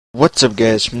What's up,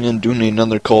 guys? I'm doing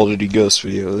another Call of Duty Ghosts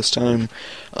video. This time,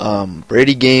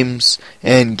 Brady Games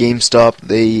and GameStop,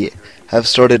 they have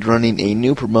started running a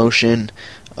new promotion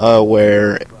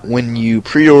where when you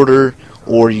pre-order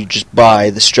or you just buy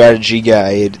the strategy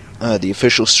guide, the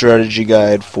official strategy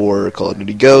guide for Call of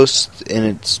Duty Ghosts, and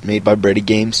it's made by Brady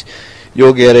Games,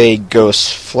 you'll get a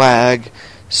Ghost flag.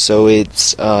 So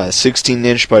it's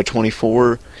 16-inch by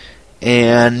 24,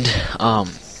 and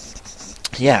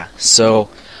yeah, so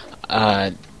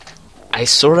I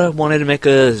sort of wanted to make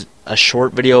a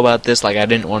short video about this. Like, I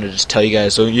didn't want to just tell you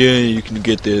guys, oh yeah, you can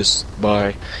get this,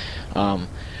 bye.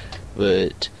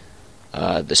 But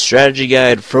the strategy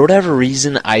guide, for whatever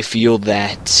reason, I feel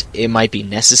that it might be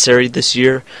necessary this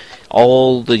year.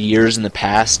 All the years in the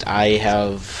past, I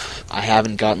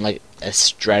haven't gotten like a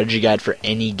strategy guide for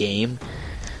any game.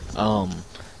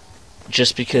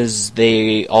 Just because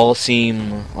they all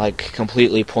seem like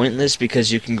completely pointless, because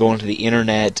you can go into the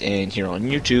internet and here on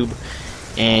YouTube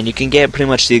and you can get pretty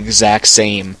much the exact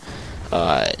same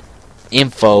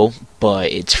info, but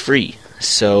it's free,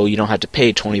 so you don't have to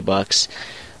pay $20.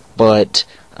 But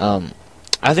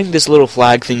I think this little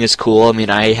flag thing is cool. I mean,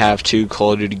 I have 2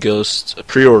 Call of Duty Ghosts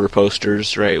pre-order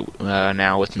posters right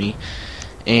now with me,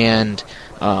 and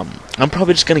I'm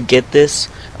probably just gonna get this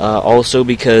also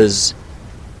because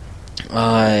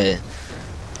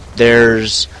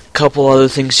there's a couple other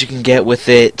things you can get with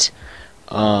it,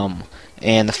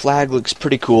 and the flag looks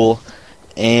pretty cool,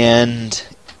 and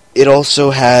it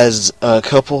also has a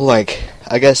couple, like,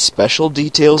 I guess, special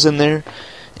details in there,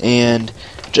 and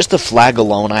just the flag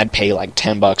alone, I'd pay like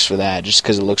 $10 for that, just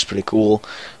because it looks pretty cool.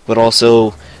 But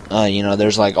also, you know,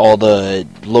 there's like all the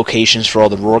locations for all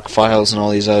the Rourke files and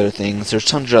all these other things. There's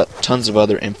tons of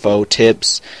other info,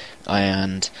 tips,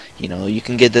 and you know, you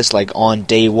can get this like on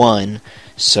day one.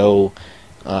 So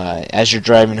as you're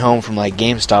driving home from like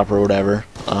GameStop or whatever,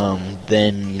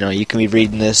 then you know, you can be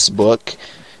reading this book,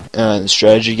 the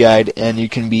strategy guide, and you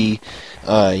can be,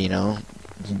 you know,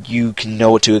 you can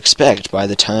know what to expect by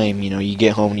the time, you know, you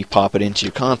get home and you pop it into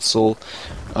your console.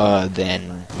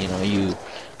 Then you know, you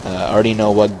already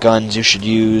know what guns you should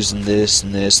use, and this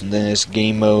and this and this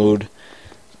game mode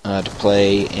to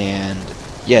play, and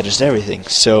yeah, just everything.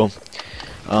 So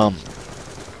a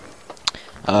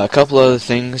couple other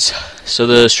things. So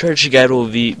the strategy guide will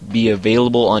be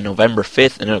available on November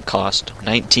 5th, and it'll cost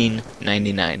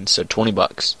 $19.99, so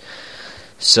 $20.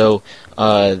 So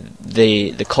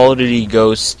the Call of Duty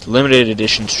Ghost limited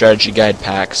edition strategy guide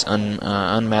packs,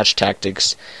 unmatched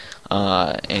tactics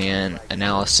and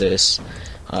analysis,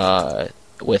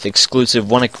 with exclusive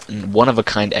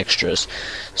one-of-a-kind extras.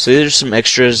 So there's some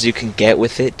extras you can get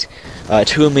with it.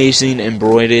 2 amazing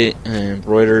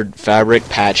embroidered fabric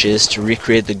patches to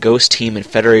recreate the Ghost Team and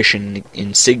Federation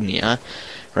insignia.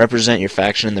 Represent your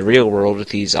faction in the real world with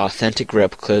these authentic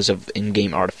replicas of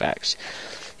in-game artifacts.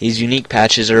 These unique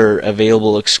patches are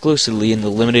available exclusively in the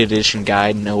limited edition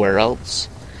guide, nowhere else.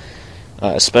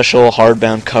 Special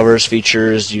hardbound covers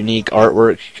features unique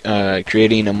artwork,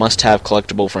 creating a must-have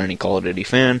collectible for any Call of Duty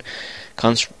fan.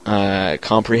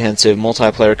 Comprehensive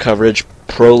multiplayer coverage,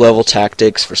 pro-level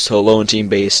tactics for solo and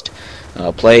team-based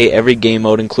play, every game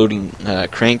mode including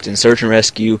cranked and search and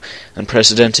rescue,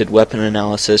 unprecedented weapon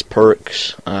analysis,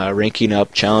 perks, ranking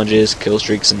up, challenges, kill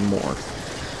streaks, and more.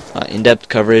 In-depth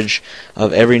coverage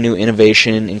of every new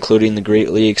innovation, including the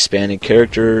greatly expanded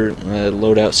character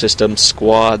loadout system,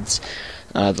 squads,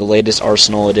 the latest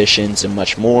Arsenal additions, and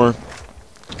much more.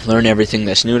 Learn everything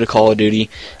that's new to Call of Duty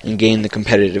and gain the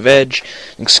competitive edge.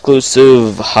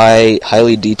 Exclusive,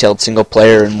 highly detailed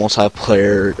single-player and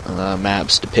multiplayer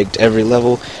maps depict every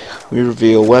level. We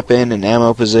reveal weapon and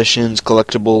ammo positions,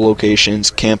 collectible locations,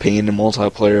 campaign and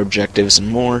multiplayer objectives, and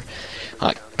more.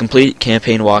 Complete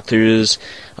campaign walkthroughs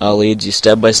leads you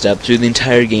step by step through the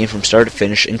entire game from start to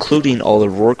finish, including all the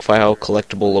Rourke file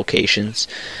collectible locations.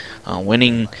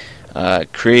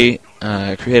 Create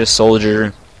a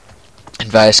soldier,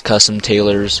 advise custom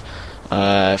tailors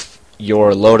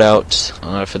your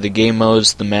loadout for the game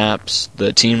modes, the maps,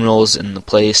 the team roles, and the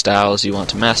play styles you want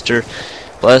to master,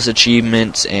 plus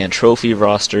achievements and trophy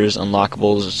rosters,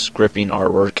 unlockables, gripping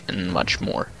artwork, and much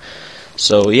more.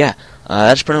 So yeah,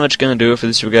 that's pretty much going to do it for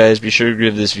this video, guys. Be sure to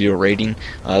give this video a rating.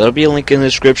 There'll be a link in the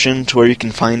description to where you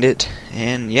can find it.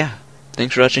 And yeah,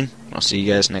 thanks for watching. I'll see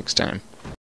you guys next time.